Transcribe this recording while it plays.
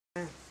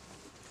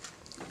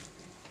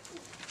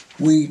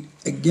We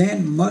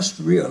again must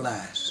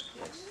realize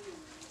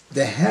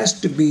there has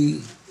to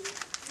be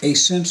a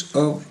sense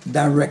of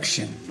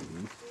direction.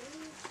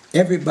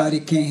 Everybody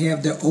can't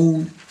have their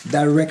own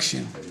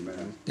direction.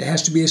 There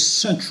has to be a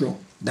central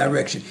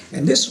direction.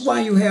 And this is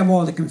why you have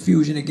all the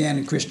confusion again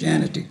in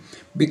Christianity,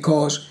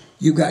 because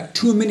you got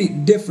too many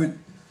different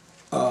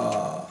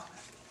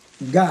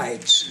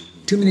guides,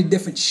 too many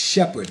different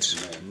shepherds,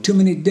 too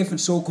many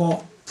different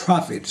so-called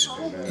prophets.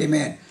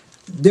 Amen.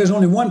 There's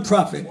only one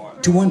prophet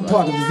to one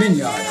part of the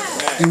vineyard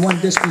in one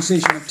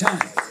dispensation of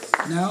time.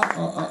 Now,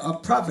 a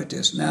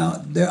prophetess.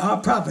 Now, there are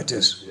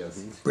prophetess.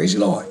 Praise the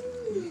Lord.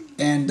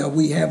 And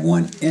we have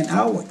one in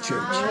our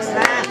church.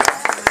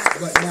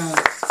 But now,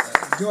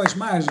 Joyce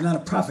Meyers is not a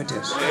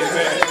prophetess.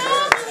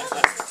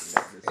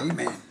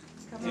 Amen.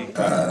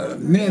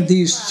 Many of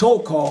these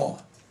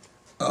so-called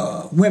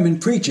women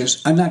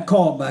preachers are not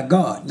called by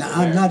God. Now,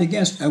 I'm not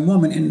against a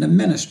woman in the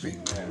ministry.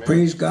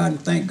 Praise God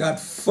and thank God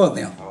for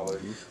them.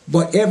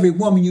 But every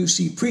woman you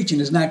see preaching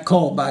is not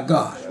called by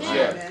God.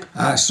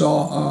 I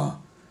saw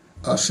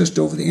a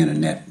sister over the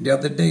internet the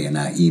other day, and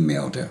I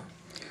emailed her.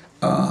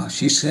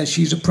 She says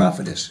she's a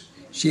prophetess.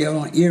 She had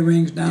on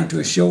earrings down to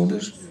her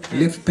shoulders,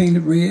 lips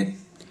painted red,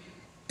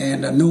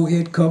 and no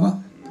head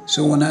cover.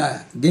 So when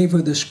I gave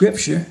her the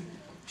scripture,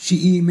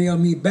 she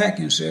emailed me back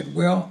and said,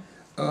 well,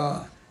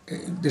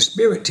 the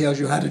Spirit tells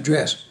you how to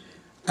dress.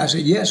 I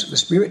said, yes, the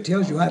Spirit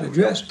tells you how to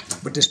dress,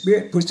 but the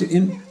Spirit puts it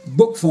in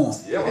book form.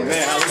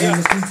 And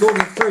if you go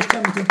to 1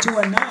 Timothy 2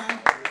 and 9,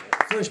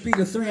 1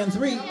 Peter 3 and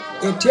 3,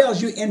 it tells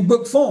you in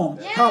book form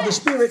how the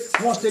Spirit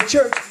wants the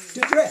church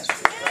to dress.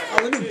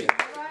 Hallelujah.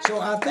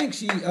 So I think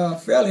she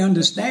fairly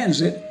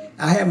understands it.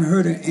 I haven't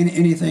heard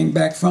anything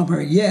back from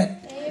her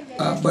yet,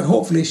 but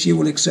hopefully she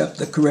will accept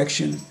the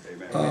correction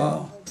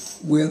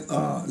with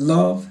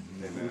love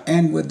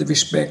and with the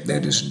respect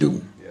that is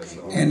due.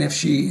 And if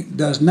she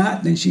does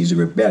not, then she's a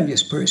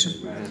rebellious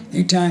person.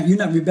 Anytime you're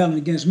not rebelling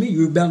against me,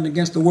 you're rebelling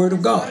against the word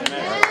of God.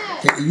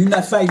 Okay, you're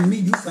not fighting me,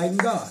 you're fighting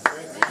God.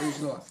 Praise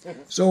the Lord.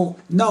 So,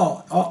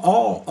 no,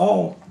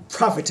 all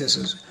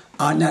prophetesses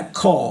are not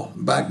called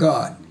by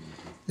God.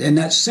 They're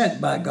not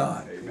sent by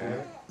God.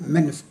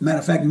 Matter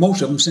of fact,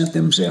 most of them sent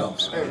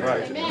themselves.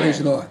 Praise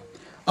the Lord.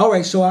 All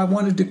right, so I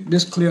wanted to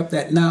just clear up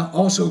that. Now,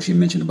 also, she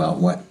mentioned about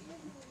what?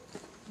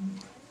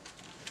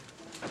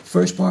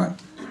 First part?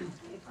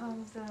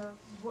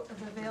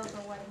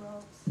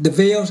 The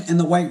veils and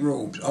the white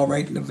robes. All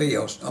right, the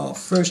veils.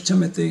 1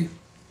 Timothy,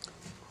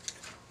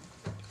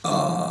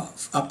 1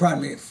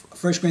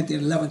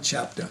 Corinthians 11th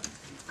chapter.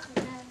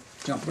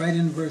 Jump right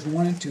in verse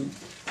 1 and 2.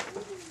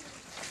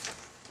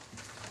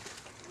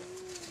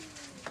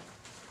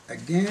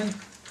 Again,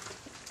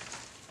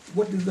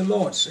 what did the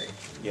Lord say?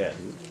 Yeah.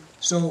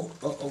 So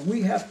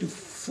we have to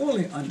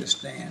fully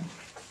understand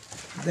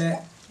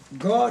that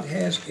God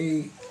has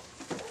a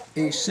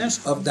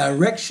sense of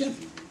direction,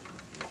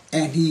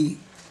 and He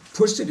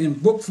puts it in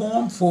book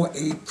form for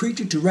a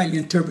preacher to rightly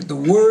interpret the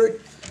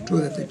word, so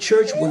that the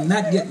church will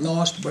not get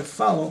lost but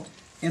follow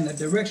in the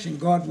direction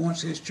God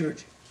wants His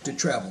church to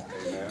travel.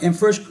 In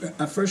 1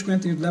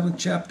 Corinthians 11th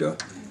chapter,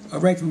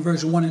 right from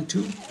verse 1 and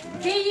 2.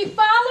 Be ye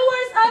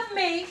followers of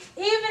me,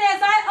 even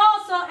as I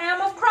also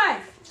am of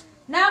Christ.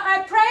 Now I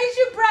praise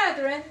you,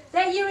 brethren,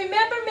 that ye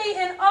remember me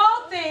in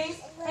all things,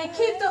 and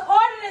keep the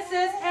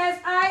ordinances as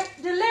I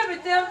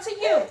delivered them to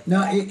you.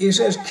 Now it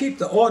says, keep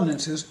the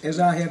ordinances as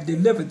I have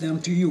delivered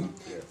them to you.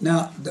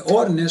 Now the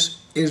ordinance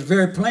is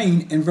very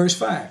plain in verse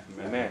 5.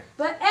 Amen.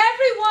 But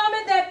every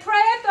woman that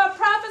prayeth or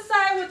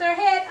prophesieth with her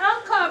head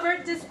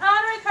uncovered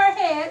dishonoreth her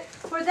head,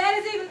 for that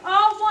is even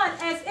all one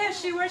as if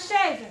she were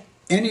shaven.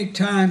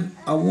 Anytime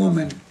a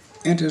woman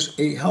enters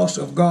a house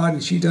of God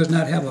and she does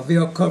not have a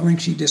veil covering,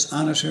 she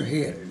dishonors her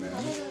head. Amen.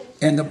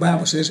 And the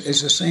Bible says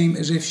it's the same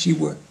as if she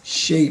were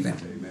shaven.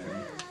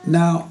 Amen.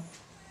 Now,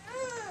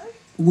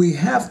 we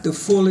have to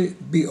fully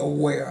be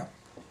aware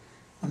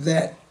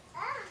that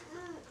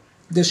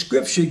the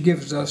Scripture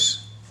gives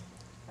us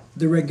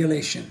the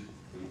regulation.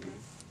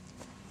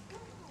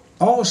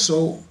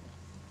 Also,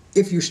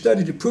 if you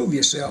study to prove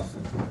yourself,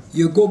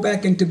 you'll go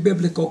back into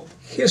biblical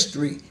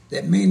history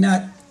that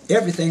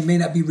everything may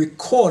not be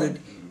recorded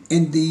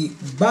in the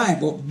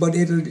Bible, but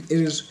it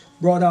is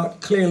brought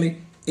out clearly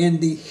in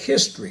the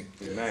history.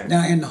 Amen.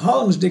 Now, in the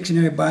Holland's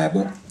Dictionary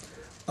Bible,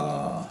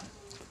 I'm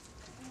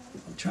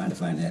trying to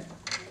find that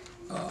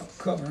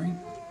covering.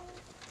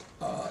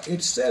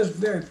 It says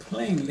very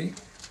plainly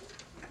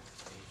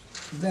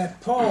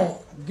that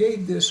Paul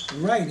gave this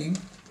writing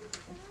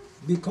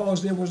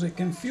because there was a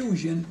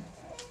confusion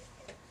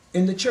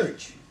in the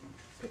church,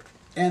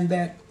 and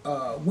that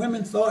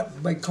women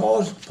thought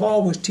because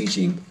Paul was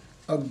teaching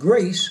a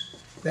grace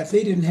that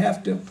they didn't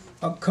have to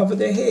cover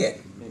their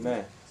head.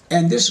 Amen.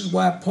 And this is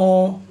why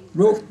Paul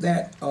wrote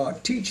that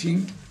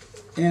teaching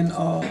in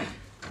 1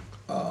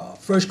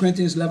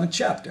 Corinthians 11th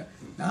chapter.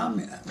 Now,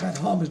 I've got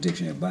Harper's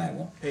Dictionary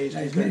Bible. Page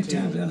 313. As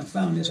many times as I've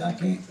found this, I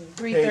can't.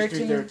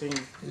 313.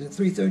 Is it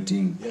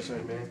 313? Yes,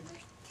 sir, man.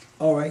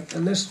 All right,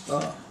 let's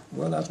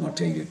Well, I was going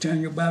to tell you to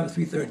turn your Bible to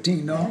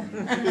 313, no?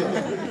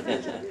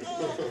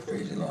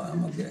 Praise the Lord.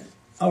 I'm going to get it.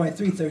 All right,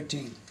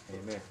 313.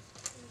 Amen.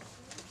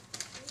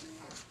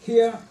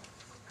 Here,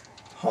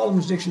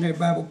 Holman's Dictionary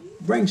Bible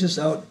brings us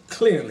out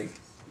clearly.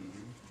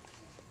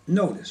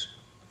 Notice,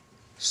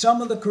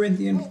 some of the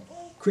Corinthian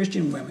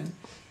Christian women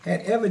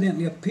had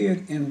evidently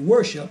appeared in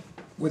worship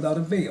without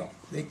a veil.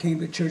 They came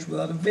to church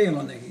without a veil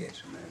on their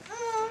heads.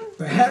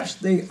 Perhaps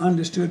they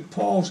understood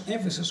Paul's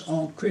emphasis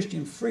on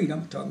Christian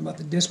freedom, talking about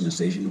the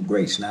dispensation of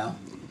grace now,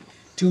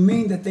 to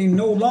mean that they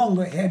no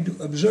longer had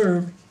to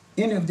observe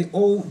any of the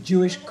old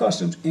Jewish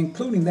customs,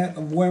 including that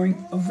of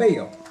wearing a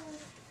veil.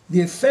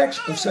 The effects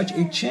of such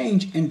a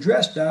change in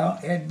dress style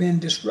had been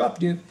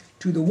disruptive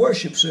to the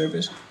worship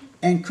service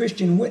and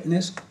Christian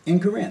witness in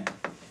Corinth.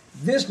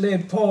 This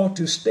led Paul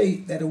to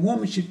state that a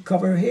woman should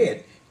cover her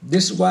head.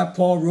 This is why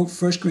Paul wrote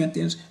 1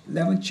 Corinthians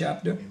 11th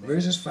chapter,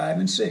 verses 5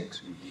 and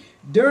 6.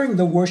 During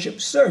the worship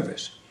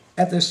service,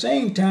 at the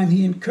same time,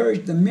 he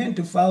encouraged the men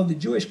to follow the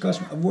Jewish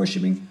custom of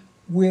worshiping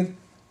with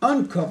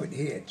uncovered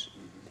heads.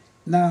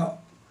 Now,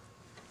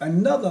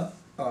 another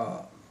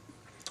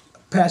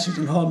passage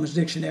in Holman's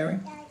Dictionary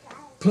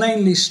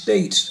plainly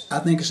states, I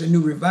think it's a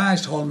New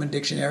Revised Holman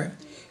Dictionary,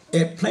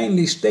 it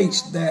plainly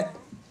states that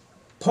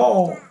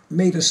Paul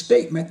made a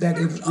statement that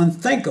it was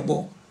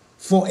unthinkable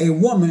for a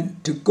woman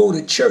to go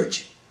to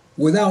church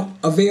without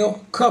a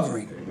veil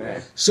covering.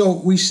 Amen. So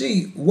we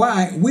see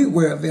why we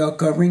wear a veil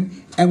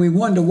covering, and we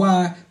wonder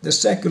why the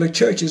secular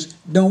churches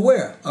don't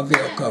wear a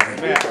veil covering.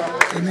 Amen.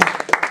 Amen.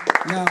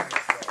 Now,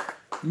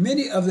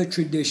 many of the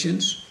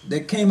traditions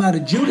that came out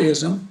of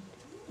Judaism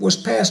was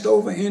passed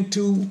over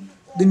into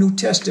the New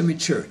Testament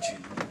church.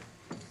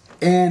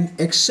 And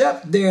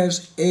except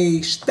there's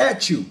a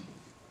statute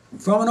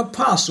from an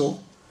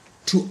apostle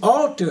to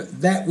alter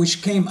that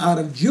which came out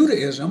of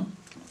Judaism,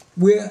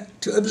 we're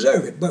to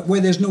observe it. But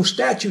where there's no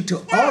statute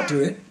to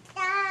alter it,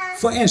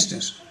 for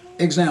instance,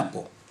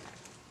 example,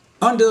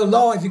 under the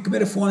law, if you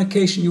commit a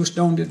fornication, you're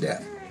stoned to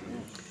death.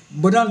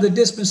 But under the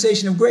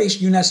dispensation of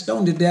grace, you're not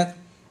stoned to death.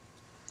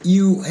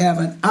 You have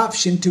an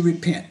option to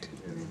repent.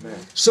 Amen.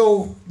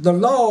 So the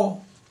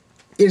law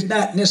is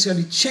not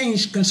necessarily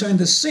changed concerning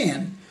the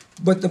sin,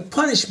 but the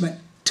punishment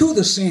to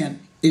the sin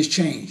is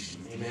changed.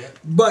 Amen.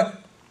 But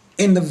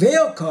in the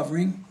veil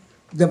covering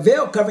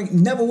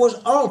never was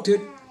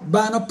altered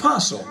by an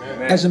apostle.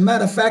 Amen. As a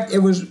matter of fact, it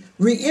was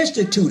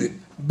reinstituted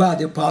by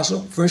the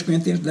apostle, 1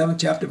 Corinthians 11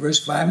 chapter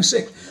verse 5 and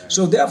 6.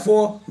 So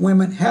therefore,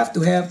 women have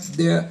to have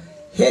their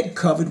head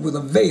covered with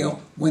a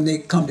veil when they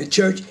come to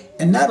church,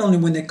 and not only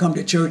when they come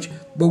to church,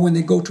 but when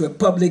they go to a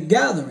public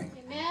gathering.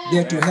 Amen.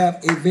 They're to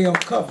have a veil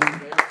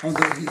covering on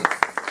their head.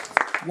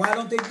 Why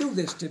don't they do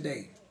this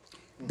today?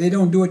 They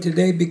don't do it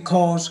today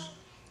because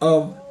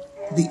of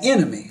the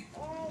enemy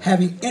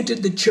having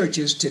entered the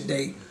churches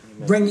today,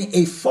 bringing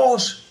a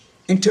false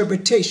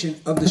interpretation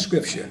of the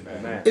scripture.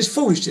 Amen. It's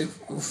foolish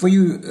for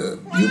you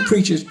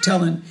preachers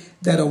telling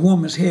that a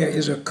woman's hair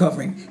is her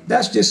covering.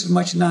 That's just as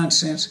much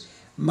nonsense.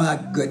 My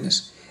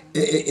goodness.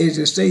 Is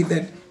to say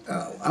that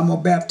I'm going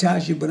to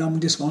baptize you, but I'm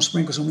just going to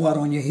sprinkle some water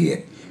on your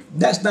head.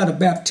 That's not a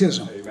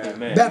baptism.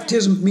 Amen.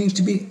 Baptism means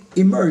to be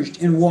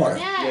immersed in water.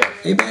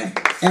 Yes. Amen.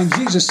 And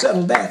Jesus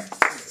settled that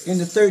in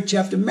the 3rd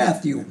chapter of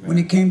Matthew. Amen. When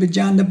he came to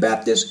John the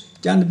Baptist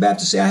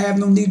said, I have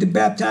no need to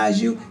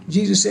baptize you.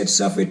 Jesus said,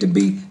 suffer it to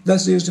be,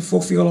 thus is to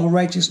fulfill all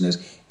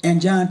righteousness.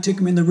 And John took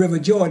him in the river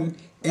Jordan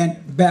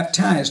and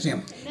baptized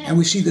him. Amen. And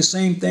we see the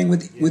same thing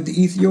with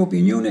the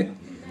Ethiopian eunuch.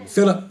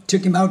 Philip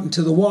took him out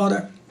into the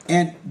water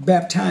and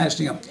baptized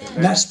him.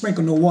 Amen. Not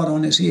sprinkle no water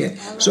on his head.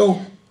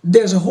 So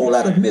there's a whole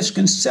lot of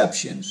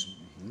misconceptions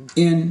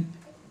in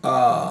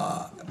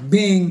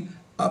being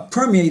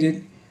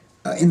permeated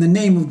in the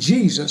name of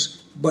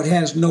Jesus, but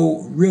has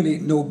no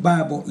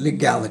Bible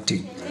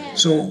legality.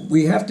 So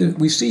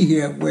we see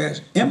here where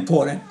it's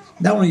important,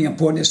 not only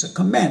important, it's a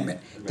commandment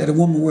that a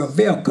woman wear a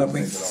veil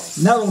covering,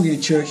 not only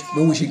in church,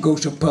 but when she goes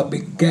to a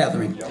public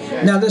gathering.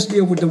 Now let's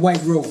deal with the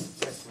white robe.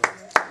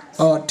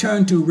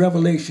 Turn to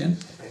Revelation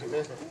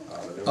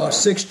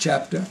 6th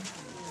chapter.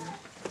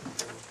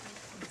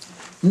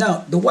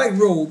 Now, the white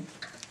robe,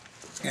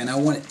 and I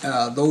want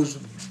those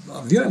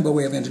viewing by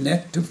way of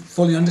internet to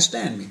fully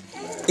understand me.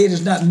 It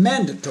is not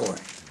mandatory.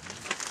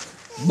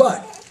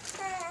 But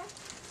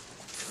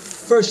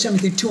 1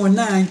 Timothy 2 and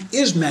 9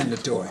 is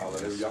mandatory.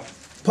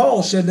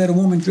 Paul said that a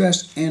woman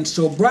dressed in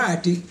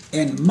sobriety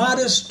and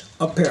modest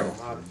apparel.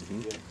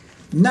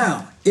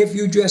 Now, if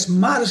you dress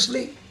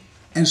modestly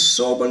and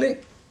soberly,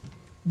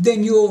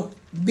 then you'll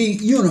be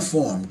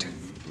uniformed.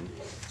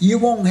 You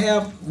won't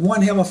have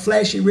one have a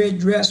flashy red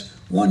dress,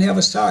 one have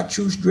a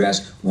chartreuse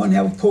dress, one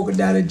have a polka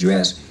dotted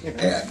dress.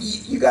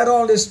 You got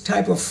all this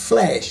type of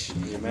flash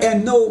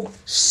and no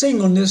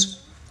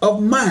singleness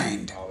of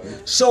mind.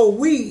 So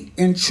we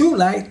in True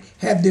Light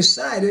have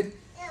decided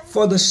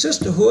for the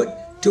sisterhood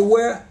to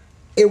wear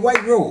a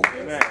white robe.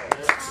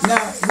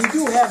 Now we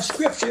do have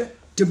scripture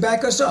to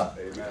back us up.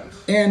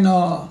 In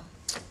the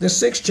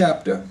 6th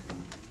chapter,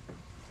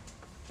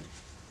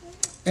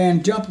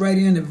 and jump right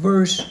into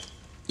verse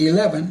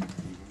 11.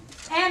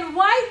 And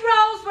white white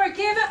robes were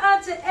given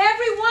unto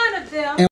every one of them.